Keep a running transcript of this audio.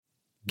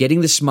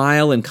Getting the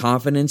smile and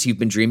confidence you've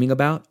been dreaming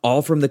about,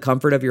 all from the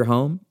comfort of your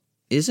home,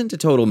 isn't a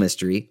total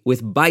mystery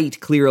with Byte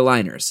clear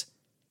aligners.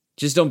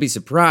 Just don't be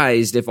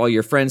surprised if all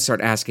your friends start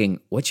asking,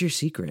 "What's your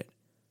secret?"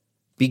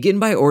 Begin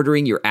by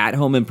ordering your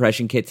at-home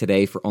impression kit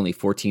today for only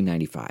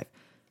 $14.95.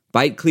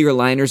 Byte clear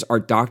aligners are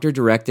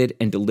doctor-directed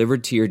and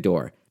delivered to your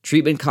door.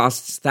 Treatment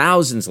costs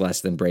thousands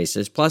less than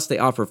braces, plus they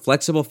offer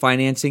flexible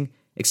financing,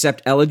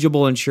 accept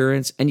eligible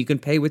insurance, and you can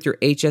pay with your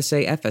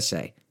HSA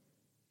FSA.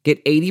 Get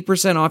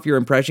 80% off your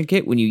impression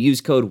kit when you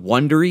use code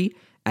WONDERY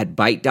at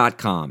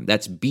Byte.com.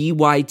 That's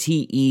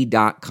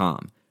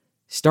BYTE.com.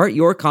 Start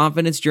your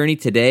confidence journey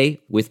today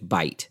with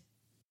Byte.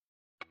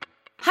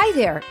 Hi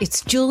there,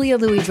 it's Julia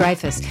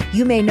Louis-Dreyfus.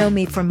 You may know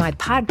me from my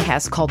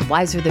podcast called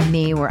Wiser Than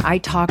Me, where I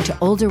talk to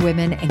older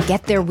women and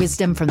get their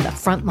wisdom from the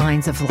front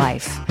lines of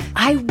life.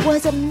 I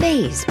was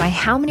amazed by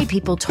how many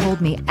people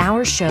told me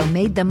our show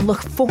made them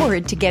look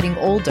forward to getting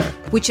older,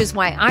 which is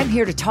why I'm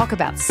here to talk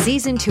about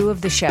season 2 of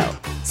the show.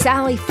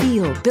 Sally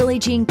Field, Billie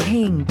Jean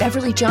King,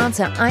 Beverly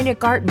Johnson, Ina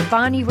Garten,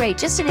 Bonnie Raitt,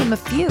 just to name a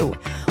few.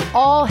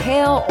 All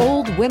hail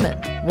old women.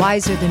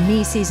 Wiser Than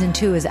Me season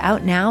 2 is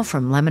out now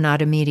from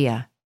Lemonada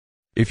Media.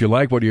 If you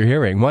like what you're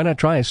hearing, why not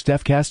try a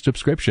StephCast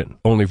subscription?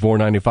 Only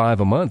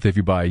 $4.95 a month if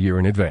you buy a year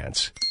in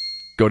advance.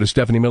 Go to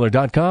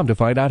StephanieMiller.com to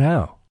find out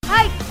how.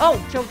 Hi.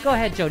 Oh, go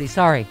ahead, Jody.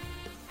 Sorry.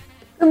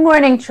 Good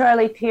morning,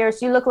 Charlie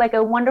Pierce. You look like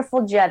a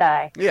wonderful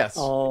Jedi. Yes.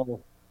 Oh,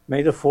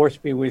 may the force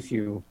be with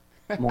you,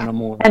 mon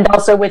amour. And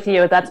also with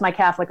you. That's my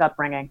Catholic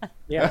upbringing.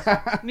 Yes.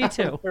 Me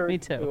too. Me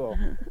too. Cool.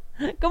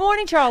 Good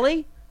morning,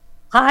 Charlie.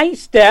 Hi,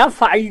 Steph.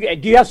 Do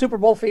you have Super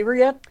Bowl fever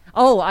yet?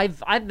 Oh,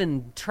 I've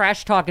been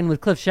trash talking with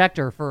Cliff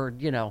Schechter for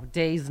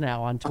days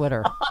now on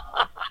Twitter.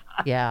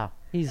 Yeah,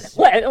 he's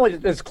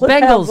Does Cliff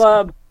Bengals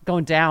have,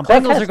 going down.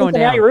 Cliff Bengals has are going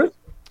Cincinnati down. roots?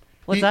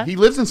 What's that? He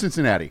lives in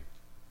Cincinnati.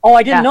 Oh,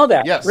 I didn't know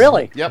that. Yes.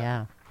 Really?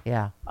 Yep.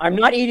 Yeah. I'm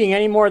not eating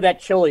any more of that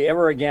chili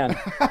ever again.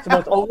 It's the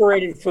most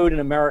overrated food in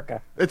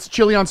America. It's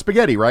chili on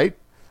spaghetti, right?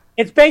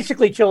 It's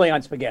basically chili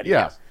on spaghetti.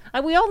 Yeah. Yes.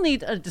 We all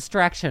need a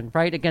distraction,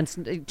 right? Against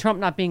Trump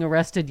not being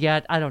arrested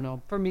yet. I don't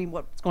know. For me,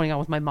 what's going on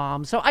with my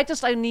mom? So I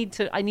need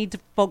to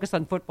focus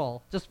on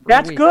football. Just for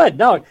That's a week. good.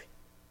 No,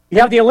 you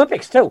have the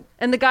Olympics too.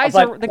 And the guys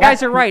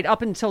are right.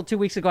 Up until 2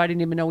 weeks ago, I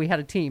didn't even know we had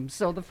a team.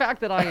 So the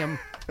fact that I am,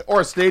 Or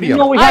a stadium.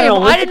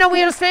 I didn't know we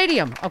had a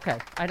stadium. Okay,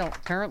 I don't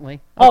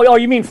currently. Oh,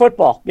 you mean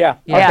football? Yeah.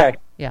 Yeah. Okay.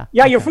 Yeah.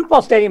 Yeah, your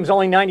football stadium's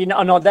only 99.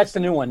 Oh, no, that's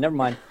the new one. Never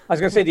mind. I was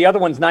going to say the other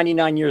one's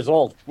 99 years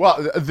old.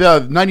 Well,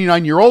 the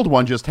 99-year-old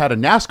one just had a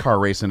NASCAR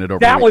race in it over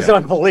That the was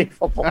weekend.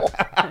 unbelievable.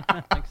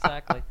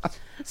 Exactly.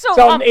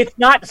 So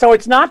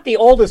it's not the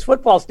oldest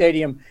football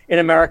stadium in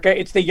America.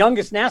 It's the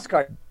youngest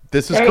NASCAR.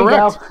 This is There you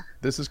correct. go.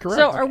 This is correct.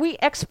 So are we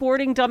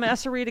exporting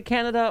dumbassery to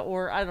Canada,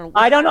 or I don't know?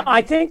 I don't know.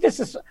 I think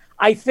this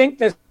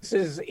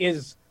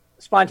is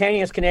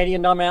spontaneous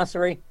Canadian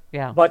dumbassery.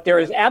 Yeah. But there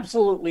is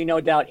absolutely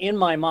no doubt in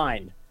my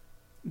mind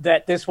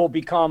that this will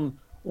become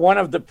one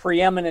of the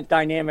preeminent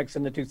dynamics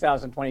in the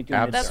 2022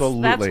 midterms.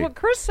 Absolutely. That's what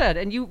Chris said.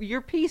 And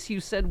your piece, you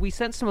said we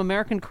sent some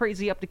American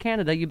crazy up to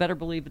Canada. You better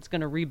believe it's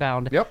going to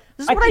rebound. Yep.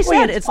 This is what I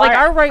said. It's like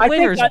our right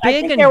wingers,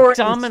 big and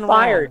dumb and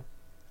wrong.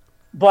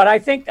 But I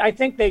think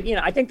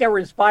they were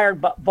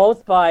inspired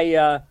both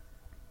by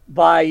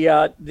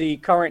the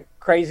current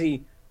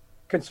crazy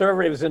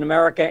conservatives in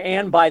America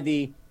and by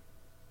the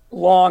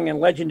long and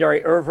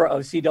legendary oeuvre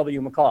of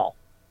C.W. McCall.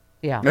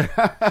 Yeah.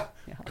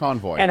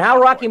 Convoy. And how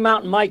Rocky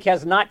Mountain Mike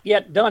has not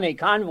yet done a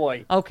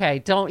convoy.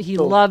 Okay. He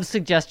loves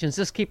suggestions.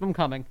 Just keep them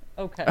coming.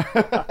 Okay.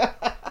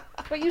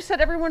 But you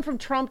said everyone from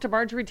Trump to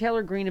Marjorie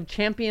Taylor Greene have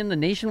championed the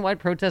nationwide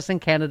protests in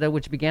Canada,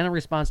 which began in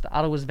response to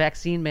Ottawa's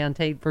vaccine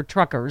mandate for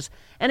truckers.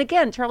 And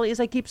again, Charlie,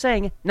 as I keep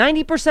saying,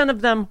 90%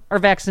 of them are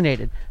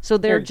vaccinated. So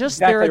they're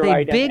exactly the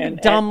right.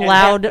 big, dumb,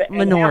 loud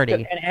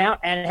minority.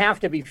 And have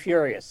to be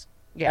furious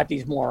at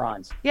these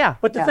morons. Yeah.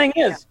 But the thing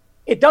is,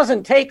 it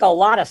doesn't take a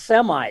lot of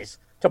semis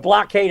to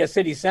blockade a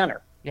city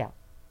center. Yeah.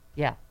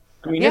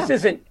 I mean, this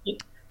isn't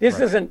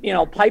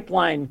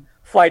pipeline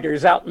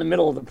fighters out in the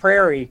middle of the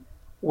prairie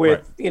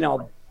with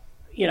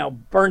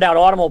burned out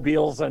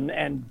automobiles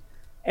and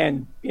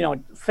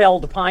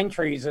felled pine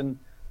trees and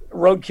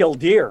roadkill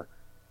deer.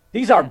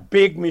 These are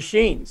big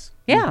machines.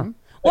 Yeah.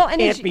 Well,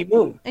 and can't be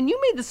moved. And you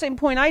made the same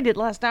point I did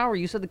last hour.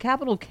 You said the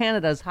capital of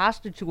Canada is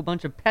hostage to a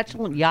bunch of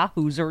petulant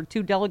yahoos who are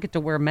too delicate to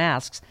wear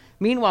masks.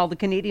 Meanwhile, the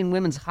Canadian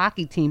women's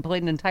hockey team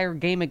played an entire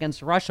game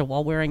against Russia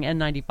while wearing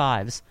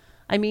N95s.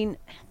 I mean,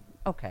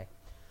 okay.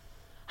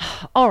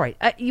 All right.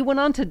 You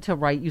went on to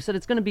write. You said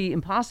it's going to be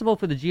impossible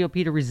for the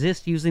GOP to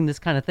resist using this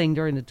kind of thing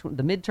during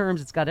the midterms.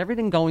 It's got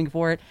everything going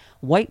for it.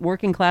 White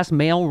working class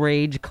male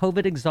rage,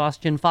 COVID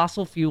exhaustion,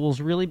 fossil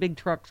fuels, really big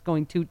trucks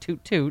going toot,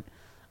 toot, toot.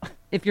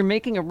 If you're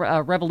making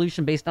a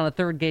revolution based on a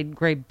third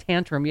grade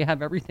tantrum, you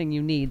have everything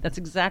you need. That's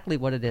exactly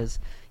what it is.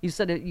 You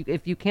said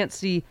if you can't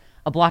see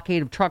a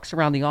blockade of trucks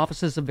around the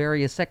offices of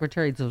various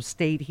secretaries of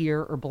state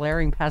here or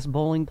blaring past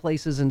polling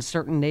places in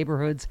certain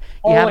neighborhoods,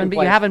 you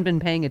haven't been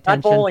paying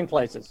attention. Not polling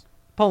places.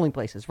 Polling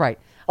places, right.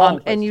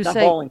 Polling And you places,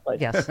 say, not polling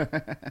places. yes,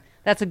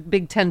 that's a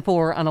big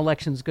 10-4 on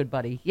elections, good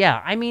buddy.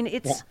 Yeah, I mean,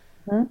 it's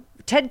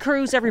Ted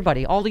Cruz,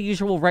 everybody, all the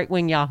usual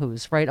right-wing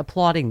yahoos, right,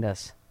 applauding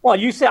this. Well,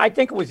 you said, I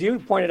think it was you who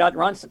pointed out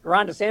Ron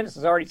DeSantis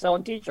is already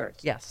selling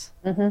T-shirts. Yes.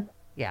 Mm-hmm.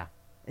 Yeah.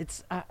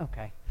 It's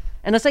okay.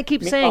 And as I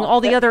keep saying, all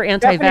the other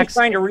Stephanie's anti-vax...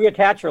 trying to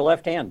reattach her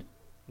left hand.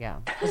 Yeah.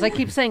 As I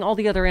keep saying, all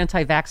the other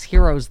anti-vax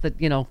heroes that,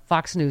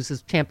 Fox News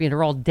has championed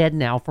are all dead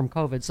now from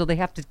COVID. So they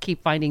have to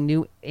keep finding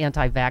new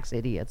anti-vax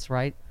idiots,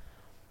 right?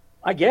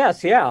 I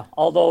guess, yeah.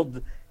 Although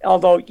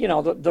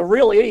the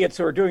real idiots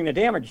who are doing the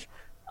damage,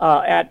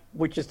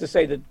 which is to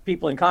say the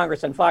people in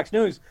Congress and Fox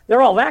News,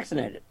 they're all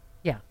vaccinated.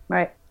 Yeah.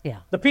 Right. Yeah.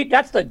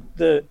 That's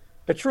the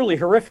truly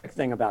horrific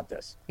thing about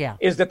this. Yeah.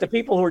 Is that the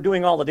people who are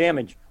doing all the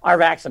damage are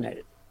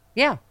vaccinated.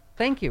 Yeah.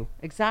 Thank you.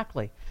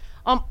 Exactly.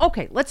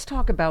 Okay, let's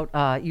talk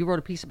about, you wrote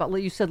a piece about,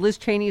 you said Liz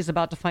Cheney is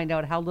about to find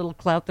out how little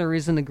clout there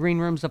is in the green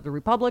rooms of the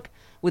Republic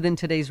within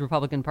today's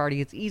Republican Party.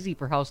 It's easy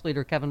for House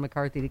Leader Kevin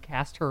McCarthy to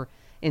cast her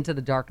into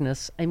the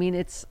darkness. I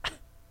mean,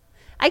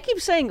 I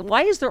keep saying,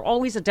 why is there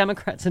always a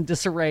Democrats in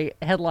disarray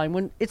headline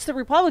when it's the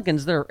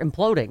Republicans that are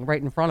imploding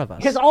right in front of us?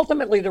 Because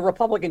ultimately the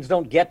Republicans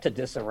don't get to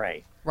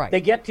disarray. Right.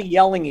 They get to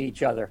yelling at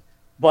each other.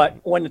 But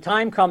when the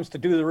time comes to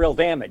do the real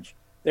damage,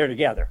 they're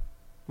together.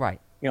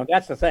 Right.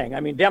 That's the thing. I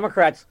mean,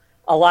 Democrats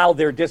allow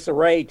their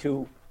disarray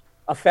to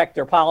affect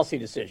their policy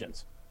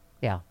decisions.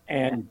 Yeah.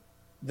 And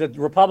the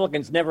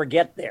Republicans never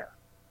get there.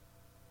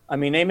 I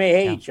mean, they may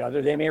hate each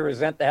other. They may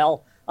resent the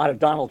hell out of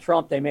Donald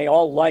Trump. They may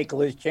all like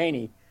Liz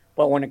Cheney.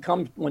 But when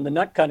the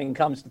nut cutting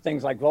comes to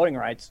things like voting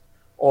rights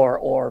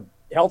or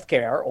health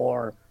care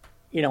or,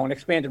 an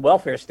expanded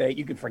welfare state,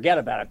 you can forget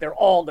about it. They're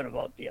all going to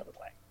vote the other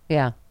way.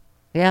 Yeah.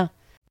 Yeah.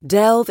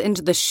 Delve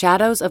into the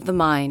shadows of the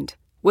mind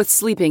with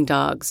Sleeping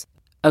Dogs,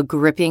 a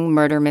gripping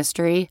murder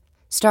mystery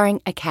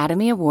starring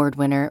Academy Award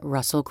winner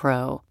Russell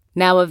Crowe.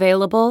 Now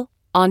available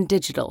on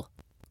digital.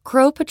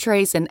 Crowe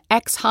portrays an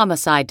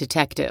ex-homicide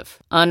detective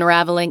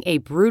unraveling a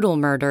brutal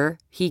murder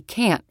he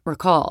can't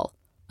recall.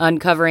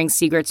 Uncovering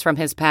secrets from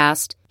his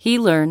past, he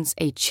learns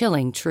a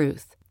chilling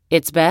truth.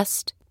 It's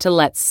best to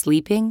let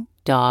sleeping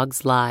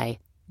dogs lie.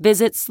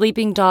 Visit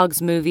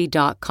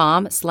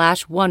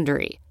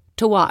sleepingdogsmovie.com/Wondery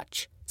to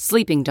watch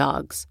Sleeping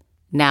Dogs,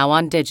 now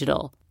on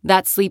digital.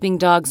 That's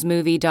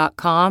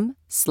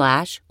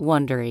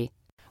sleepingdogsmovie.com/Wondery.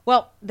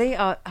 Well,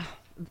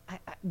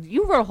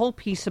 you wrote a whole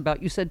piece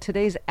about, you said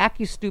today's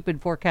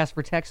AccuStupid forecast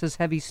for Texas,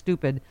 heavy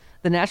stupid.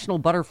 The National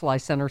Butterfly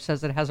Center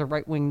says it has a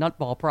right-wing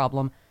nutball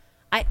problem.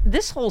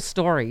 This whole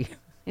story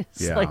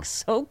is like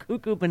so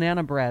cuckoo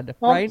banana bread,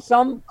 right?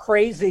 Some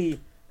crazy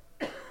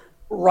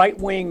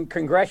right-wing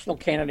congressional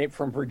candidate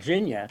from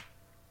Virginia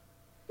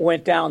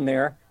went down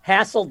there,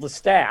 hassled the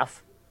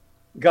staff,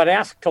 got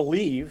asked to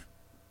leave.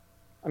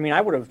 I mean,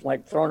 I would have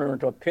thrown her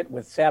into a pit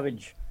with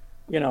savage,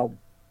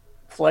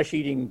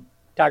 flesh-eating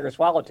tiger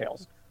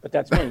swallowtails, but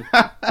that's me.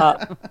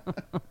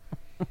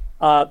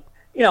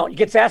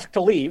 Gets asked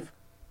to leave,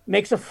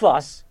 makes a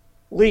fuss,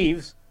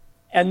 leaves,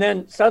 and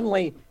then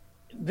suddenly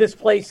this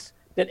place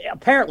that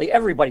apparently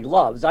everybody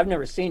loves, I've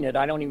never seen it,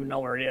 I don't even know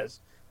where it is.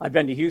 I've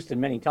been to Houston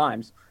many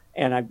times,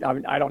 and I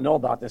don't know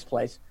about this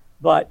place,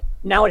 but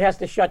now it has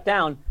to shut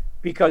down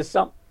because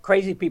some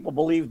crazy people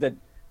believe that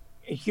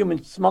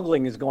human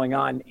smuggling is going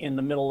on in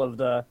the middle of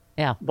the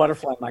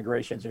butterfly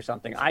migrations or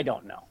something. I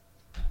don't know.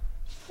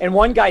 And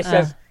one guy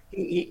says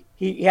he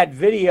had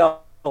video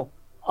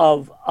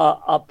of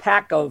a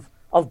pack of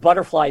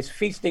butterflies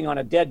feasting on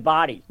a dead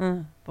body.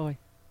 Boy,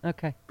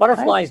 okay.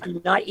 Butterflies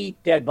do not eat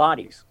dead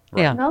bodies.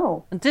 Right. Yeah.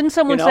 No. And didn't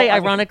someone say,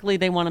 ironically,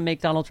 they want to make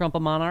Donald Trump a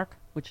monarch,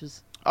 which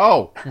is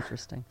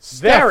interesting.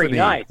 Very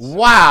nice.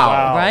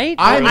 Wow. Right?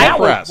 I'm impressed. That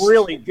was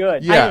really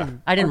good. Yeah.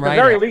 I didn't write it.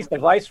 At the very least, the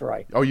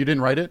viceroy. Oh, you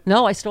didn't write it?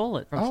 No, I stole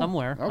it from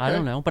somewhere. Okay. I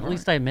don't know, but at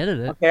least I admitted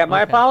it. Okay,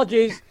 my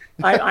apologies.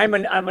 I'm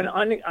an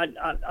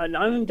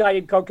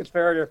unindicted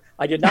co-conspirator.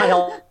 I did not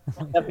help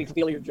Effie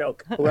steal your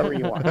joke, whoever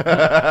you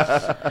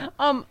are.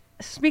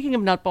 Speaking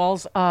of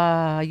nutballs,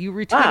 you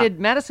retweeted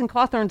Madison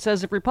Cawthorn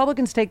says if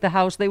Republicans take the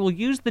House, they will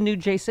use the new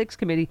J6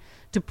 committee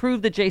to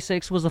prove that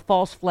J6 was a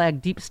false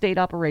flag deep state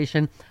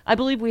operation. I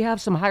believe we have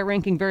some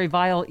high-ranking, very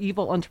vile,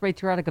 evil,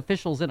 unpatriotic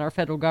officials in our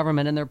federal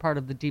government, and they're part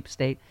of the deep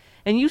state.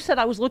 And you said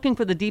I was looking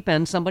for the deep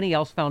end. Somebody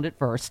else found it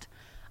first.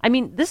 I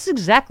mean, this is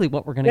exactly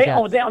what we're going to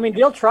get.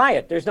 They'll try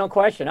it. There's no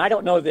question. I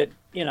don't know that,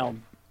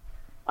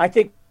 I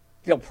think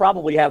they'll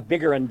probably have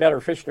bigger and better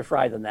fish to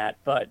fry than that,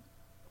 but...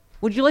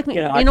 Would you like me?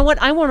 You know what?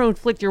 I want to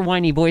inflict your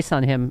whiny voice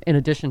on him in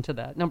addition to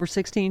that. Number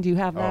 16, do you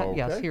have that? Okay.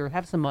 Yes, here.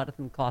 Have some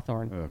Madison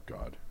Cawthorn. Oh,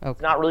 God. Okay.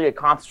 It's not really a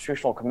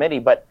constitutional committee,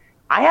 but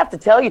I have to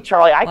tell you,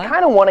 Charlie, I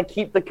kind of want to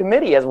keep the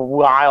committee, as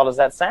wild as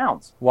that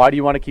sounds. Why do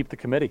you want to keep the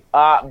committee?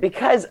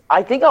 Because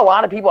I think a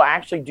lot of people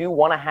actually do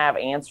want to have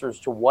answers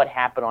to what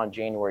happened on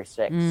January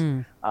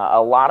 6th. A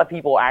lot of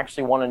people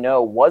actually want to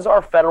know, was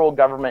our federal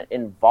government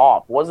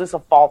involved? Was this a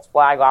false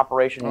flag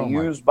operation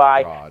used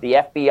by the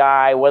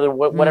FBI,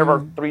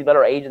 whatever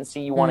three-letter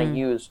agency you want to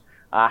use?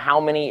 How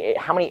many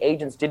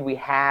agents did we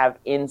have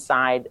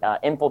inside,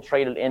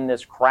 infiltrated in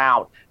this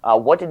crowd?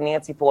 What did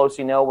Nancy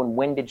Pelosi know, and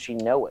when did she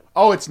know it?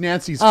 Oh, it's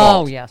Nancy's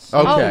fault. Oh, yes.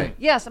 Okay. Oh,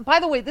 yes. And by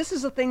the way, this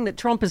is a thing that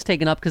Trump has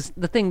taken up, because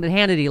the thing that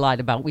Hannity lied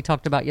about, we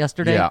talked about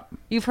yesterday. Yeah.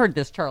 You've heard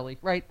this, Charlie,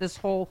 right? This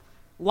whole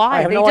lie.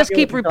 I have They no just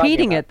idea keep what you're talking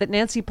repeating about. it, that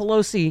Nancy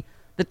Pelosi,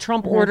 that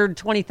Trump ordered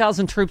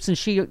 20,000 troops and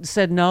she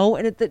said no,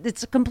 and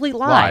it's a complete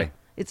lie. Lie.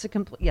 It's a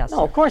complete, yes.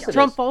 No, of course it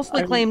Trump is.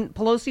 falsely claimed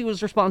Pelosi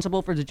was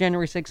responsible for the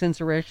January 6th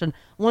insurrection,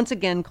 once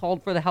again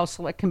called for the House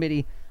Select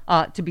Committee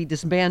to be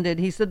disbanded.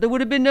 He said there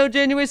would have been no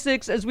January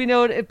 6th as we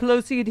know it if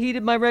Pelosi had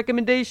heeded my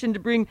recommendation to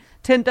bring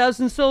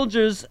 10,000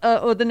 soldiers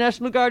or the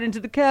National Guard into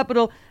the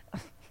Capitol.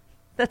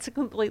 That's a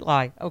complete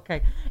lie.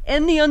 Okay.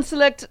 End the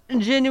unselect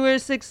January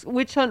 6th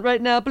witch hunt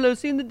right now.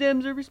 Pelosi and the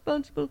Dems are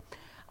responsible.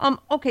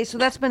 Okay, so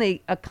that's been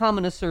a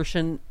common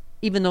assertion,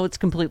 even though it's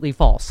completely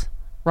false,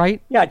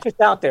 right? Yeah, it's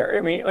just out there.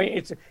 I mean,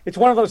 it's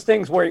one of those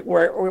things where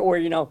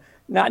you know,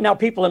 now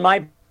people in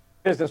my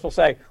business will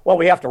say, well,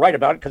 we have to write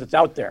about it because it's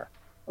out there.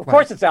 Of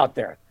course it's out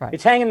there. Right.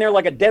 It's hanging there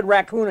like a dead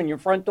raccoon on your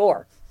front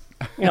door.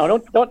 You know,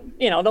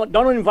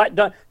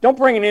 don't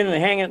bring it in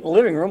and hang it in the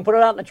living room. Put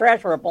it out in the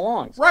trash where it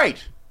belongs.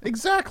 Right.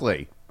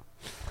 Exactly.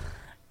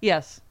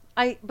 Yes.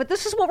 But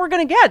this is what we're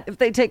going to get if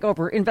they take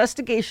over.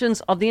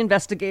 Investigations of the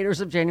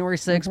investigators of January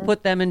 6th,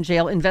 put them in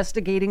jail,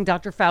 investigating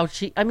Dr.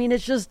 Fauci. I mean,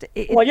 it's just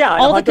Well, yeah,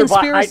 all the Hunter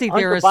conspiracy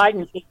theorists.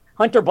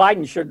 Hunter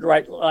Biden should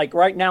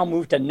right now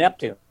move to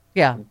Neptune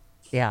Yeah.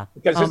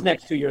 because his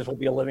next 2 years will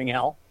be a living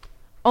hell.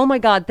 Oh, my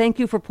God. Thank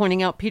you for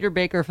pointing out. Peter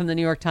Baker from the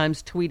New York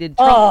Times tweeted,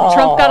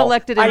 Trump got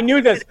elected. I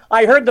knew this.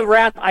 I heard the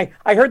wrath. I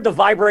heard the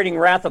vibrating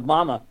wrath of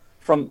Mama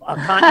from a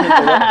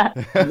continent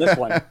away from this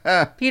one.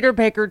 Peter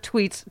Baker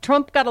tweets,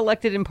 Trump got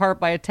elected in part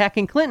by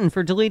attacking Clinton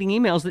for deleting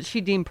emails that she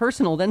deemed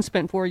personal, then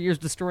spent 4 years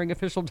destroying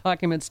official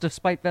documents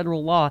despite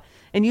federal law.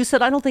 And you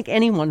said, I don't think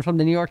anyone from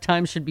the New York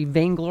Times should be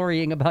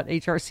vainglorying about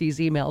HRC's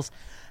emails.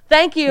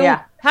 Thank you.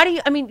 Yeah. How do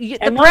you, I mean, the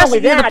And not press, only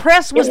that, the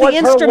press was it the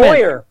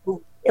instrument.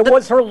 It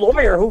was her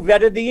lawyer who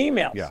vetted the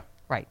emails. Yeah.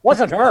 Right.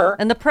 Wasn't her.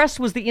 And the press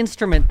was the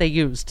instrument they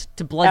used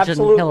to bludgeon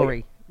Absolutely.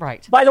 Hillary.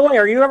 Right. By the way,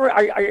 are you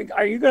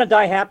going to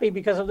die happy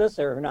because of this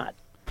or not?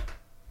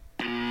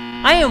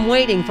 I am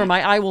waiting for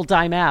my I Will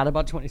Die Mad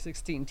About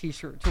 2016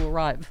 t-shirt to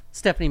arrive.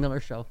 Stephanie Miller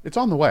Show. It's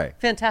on the way.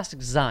 Fantastic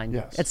design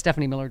Yes. at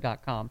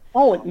stephaniemiller.com.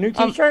 Oh, a new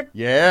T-shirt.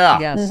 Yeah.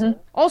 Yes.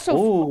 Also,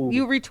 Ooh.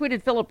 you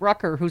retweeted Philip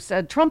Rucker, who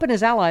said Trump and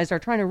his allies are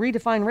trying to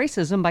redefine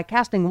racism by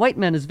casting white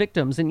men as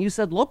victims, and you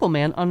said local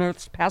man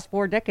unearths past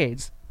 4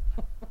 decades.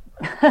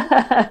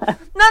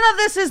 None of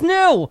this is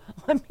new.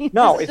 I mean,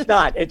 No, it's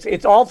not.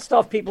 It's all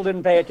stuff people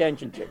didn't pay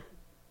attention to,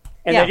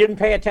 and Yeah. they didn't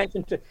pay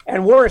attention to.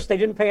 And worse, they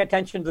didn't pay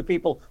attention to the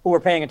people who were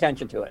paying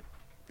attention to it.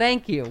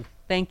 Thank you.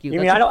 Thank you. You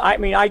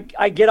mean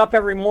I get up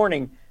every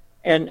morning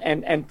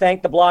and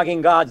thank the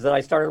blogging gods that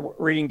I started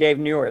reading Dave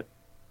Newert,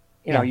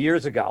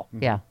 years ago.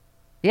 Yeah.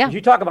 Yeah. You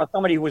talk about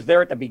somebody who was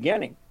there at the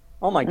beginning.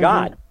 Oh my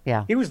God.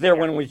 Yeah. He was there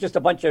when it was just a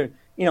bunch of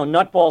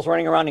nutballs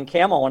running around in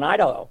camo in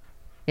Idaho.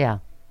 Yeah.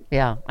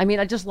 Yeah. I mean,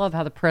 I just love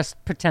how the press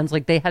pretends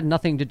like they had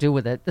nothing to do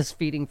with it. This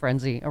feeding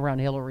frenzy around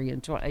Hillary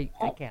and I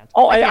can't.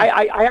 Oh,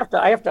 I have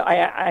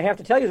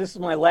to tell you, this is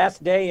my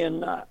last day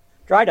in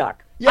dry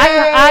dock.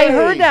 I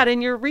heard that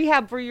in your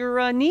rehab for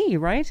your knee,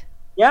 right?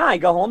 Yeah, I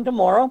go home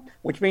tomorrow,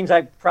 which means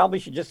I probably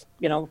should just,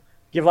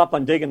 give up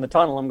on digging the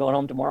tunnel. I'm going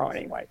home tomorrow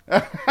anyway.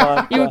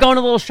 You were going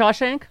a little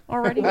Shawshank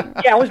already?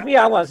 Yeah,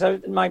 I was.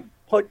 My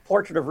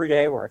portrait of Rita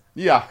Hayworth.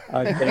 Yeah.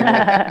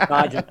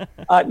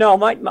 No,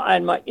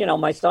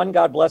 my son,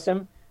 God bless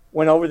him,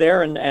 went over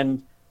there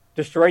and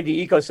destroyed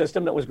the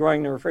ecosystem that was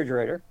growing the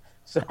refrigerator.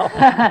 So,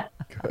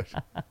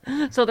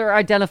 So there are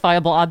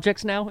identifiable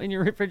objects now in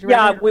your refrigerator?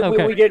 yeah,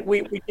 Okay.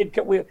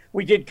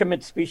 we did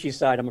commit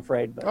specieside, I'm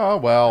afraid. But. Oh,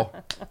 well.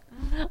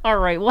 All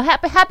right. Well,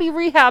 happy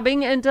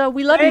rehabbing, and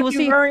we love you. Thank We'll you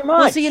see very We'll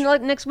much. see you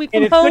next week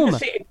And from home.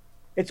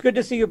 it's good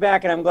to see you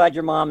back, and I'm glad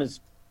your mom is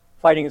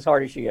fighting as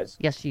hard as she is.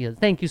 Yes, she is.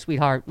 Thank you,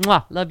 sweetheart.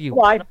 Mwah. Love you.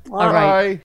 Bye. All right. Bye.